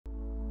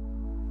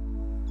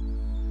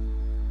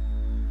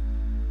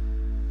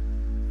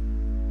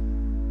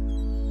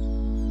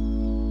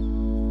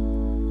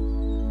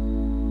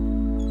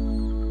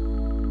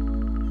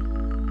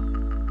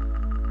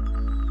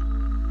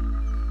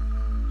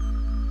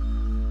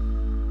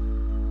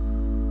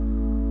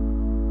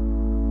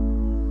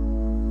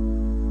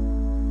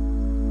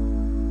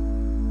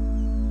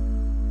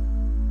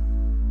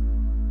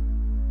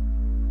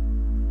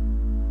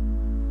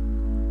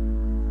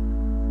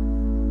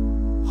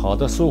好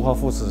的书画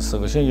复制，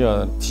首先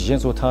要体现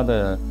出它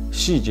的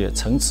细节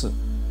层次，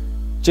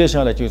接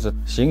下来就是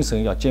形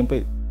神要兼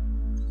备。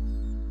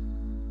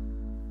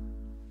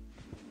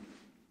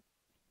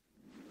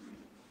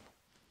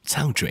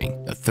Cao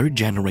Jun, a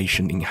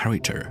third-generation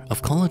inheritor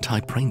of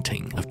Collotype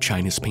printing of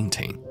Chinese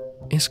painting,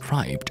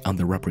 inscribed on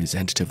the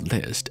representative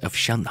list of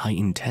Shanghai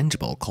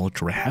Intangible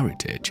Cultural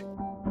Heritage.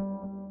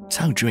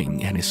 Cao Jun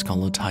and his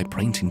Collotype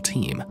printing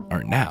team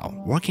are now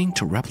working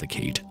to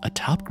replicate a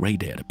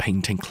top-graded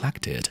painting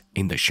collected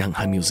in the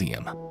Shanghai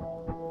Museum.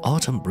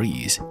 Autumn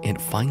Breeze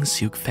and Fine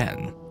Silk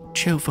Fan,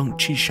 秋风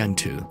chi shan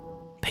tu,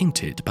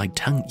 painted by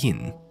Tang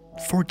Yin,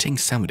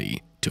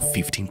 1470 to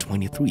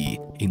 1523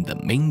 in the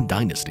Ming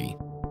Dynasty.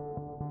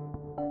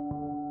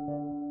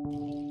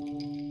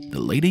 The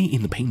lady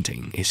in the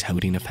painting is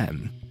holding a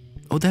fan.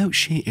 Although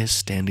she is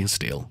standing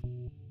still,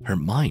 her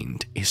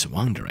mind is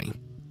wandering.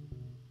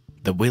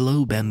 The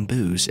willow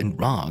bamboos and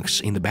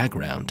rocks in the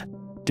background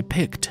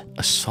depict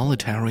a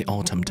solitary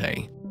autumn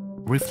day,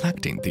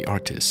 reflecting the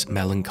artist's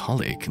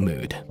melancholic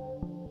mood.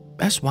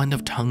 As one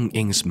of Tang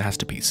Yin's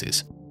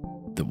masterpieces,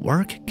 the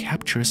work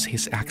captures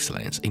his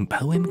excellence in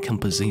poem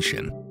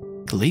composition,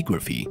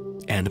 calligraphy,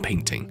 and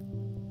painting.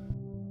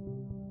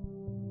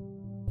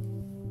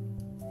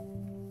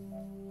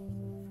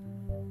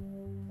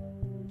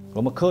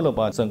 我们刻了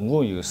吧，总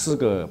共有4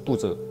个步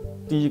骤。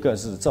第一个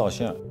是照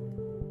相，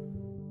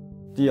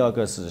第2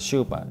个是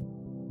修版，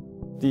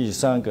第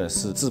3个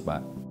是制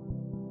版，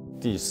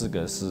第4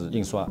个是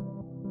印刷。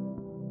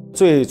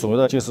最主要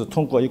的就是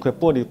通过一块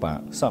玻璃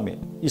板上面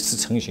一次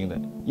成型的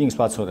印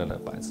刷出来的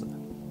版子，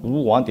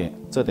无网点，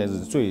这点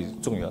是最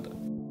重要的。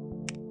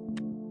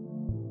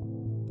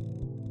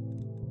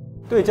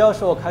对焦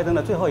是我开灯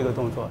的最后一个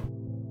动作，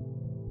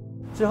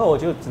之后我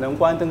就只能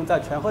关灯，在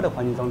全黑的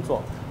环境中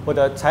做。 我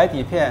的彩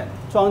底片、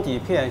装底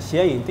片、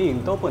显影、定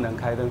影都不能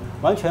开灯，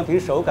完全凭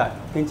手感、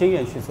凭经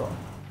验去做。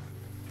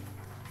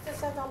这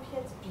3张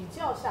片子比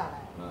较下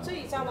来，这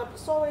一张呢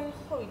稍微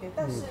厚一点，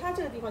但是它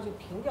这个地方就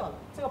平掉了，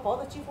这个薄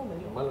的几乎没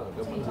有。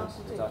这一张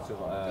是最薄，这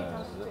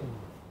张是最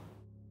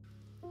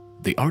薄。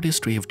 The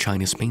artistry of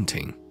Chinese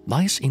painting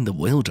lies in the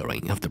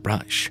wielding of the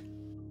brush.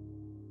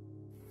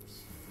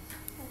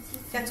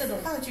 像这种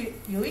看上去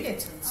有一点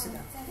层次的，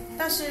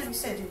但是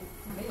色就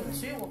没有了，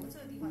所以我们这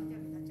个地方一定要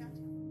给它加强。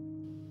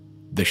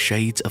 The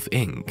shades of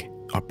ink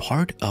are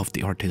part of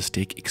the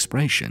artistic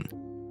expression,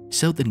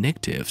 so the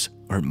negatives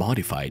are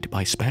modified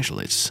by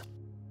specialists.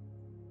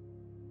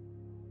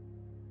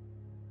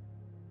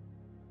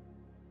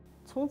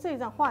 从这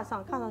张画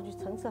上看上去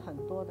层次很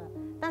多的，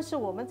但是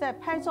我们在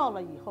拍照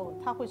了以后，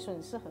它会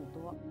损失很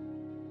多。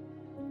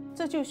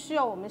这就需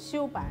要我们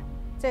修版，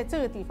在这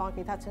个地方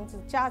给它层次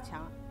加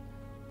强、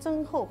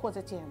增厚或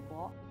者减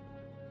薄。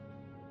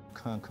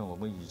 看看我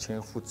们以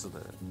前复制的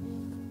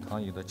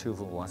唐寅的秋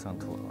风往上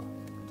图啊，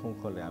通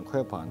过2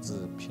块板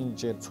子拼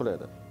接出来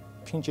的，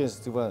拼接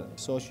地方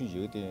稍许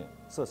有一点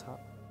色差。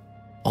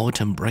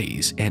Autumn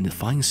Breeze and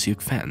Fine Silk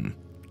Fan,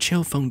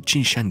 秋风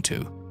chi shan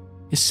tu,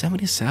 is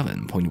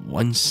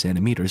 77.1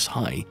 centimeters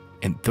high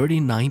and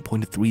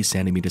 39.3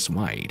 centimeters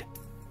wide.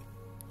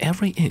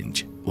 Every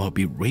inch will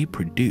be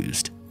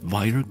reproduced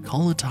via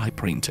Collotype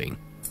printing.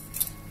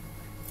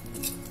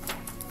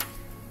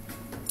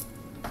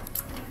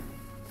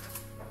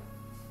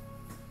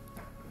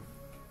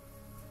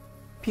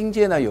 拼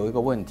接呢有一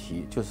个问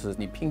题，就是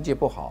你拼接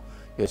不好，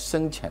有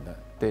深浅的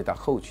对它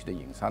后期的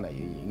影上的有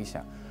影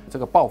响，这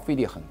个报废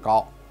率很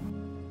高。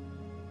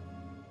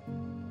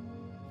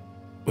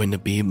 When a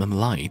beam of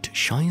light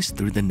shines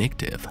through the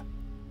negative,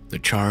 the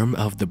charm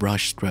of the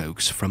brush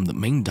strokes from the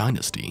Ming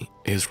Dynasty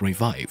is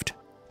revived.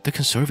 The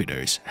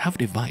conservators have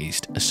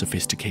devised a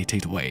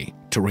sophisticated way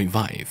to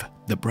revive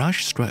the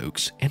brush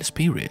strokes and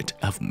spirit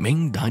of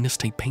Ming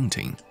Dynasty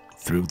painting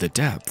through the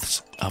depths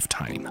of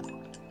time.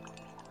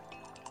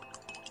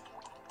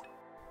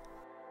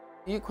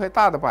 一块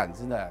大的板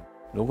子呢，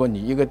如果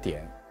你一个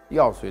点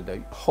药水的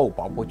厚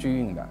薄不均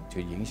匀的，就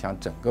影响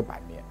整个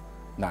版面，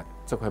那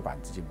这块板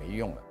子就没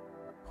用了，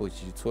后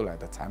期出来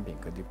的产品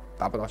肯定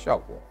达不到效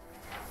果。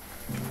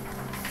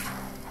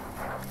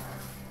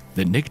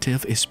 The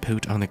negative is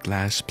put on a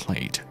glass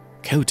plate,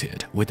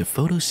 coated with a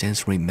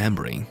photosensory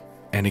membrane,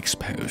 and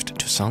exposed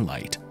to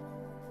sunlight.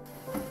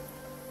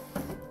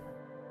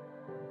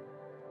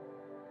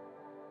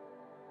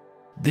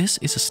 This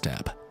is a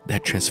step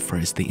that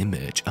transfers the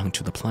image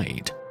onto the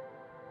plate.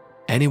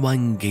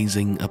 Anyone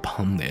gazing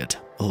upon it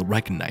will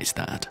recognize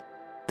that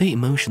the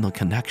emotional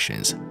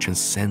connections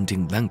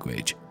transcending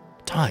language,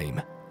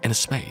 time, and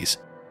space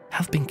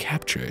have been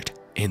captured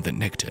in the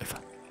negative.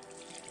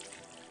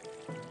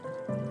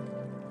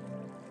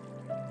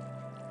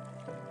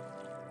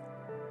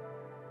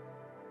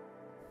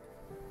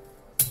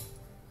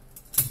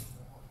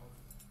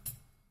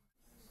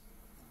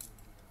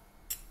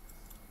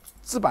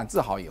 制版制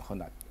好以后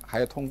呢，还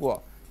要通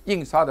过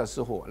印刷的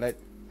时候来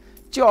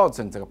校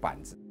正这个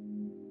板子，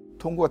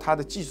通过它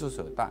的技术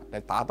手段来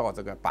达到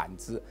这个板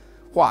子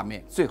画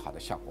面最好的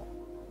效果。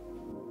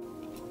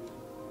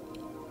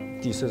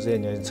第13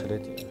年出来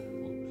点。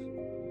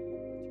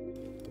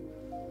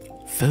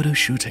Photo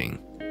shooting,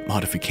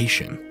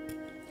 modification,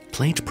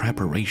 plate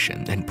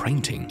preparation and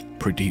printing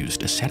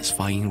produced a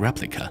satisfying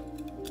replica.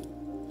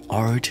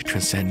 Art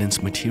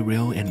transcends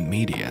material and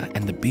media,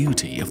 and the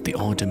beauty of the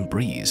autumn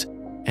breeze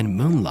and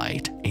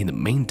moonlight in the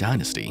Ming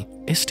Dynasty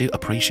is still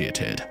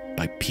appreciated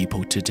by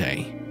people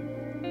today.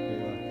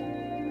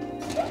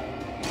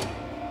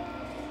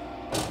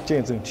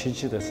 见证奇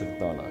迹的时候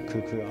到了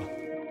 ，QQ 啊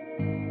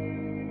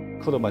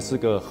，Collotype是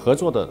个合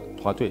作的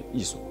团队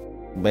艺术，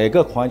每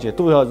个环节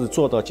都要是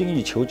做到精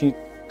益求精，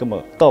那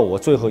么到我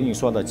最后印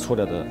刷的出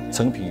来的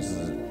成品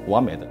是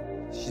完美的，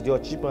细条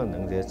基本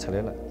能侪出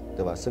来了，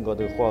对吧？身高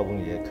头花纹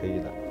也可以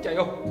了，加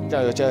油，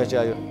加油，加油，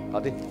加油！好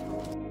的。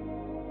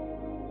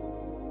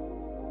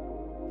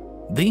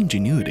 The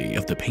ingenuity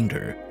of the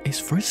painter is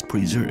first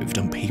preserved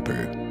on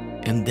paper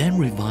and then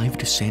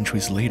revived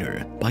centuries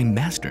later by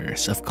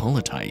masters of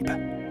Collotype.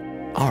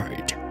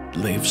 Art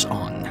lives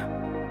on.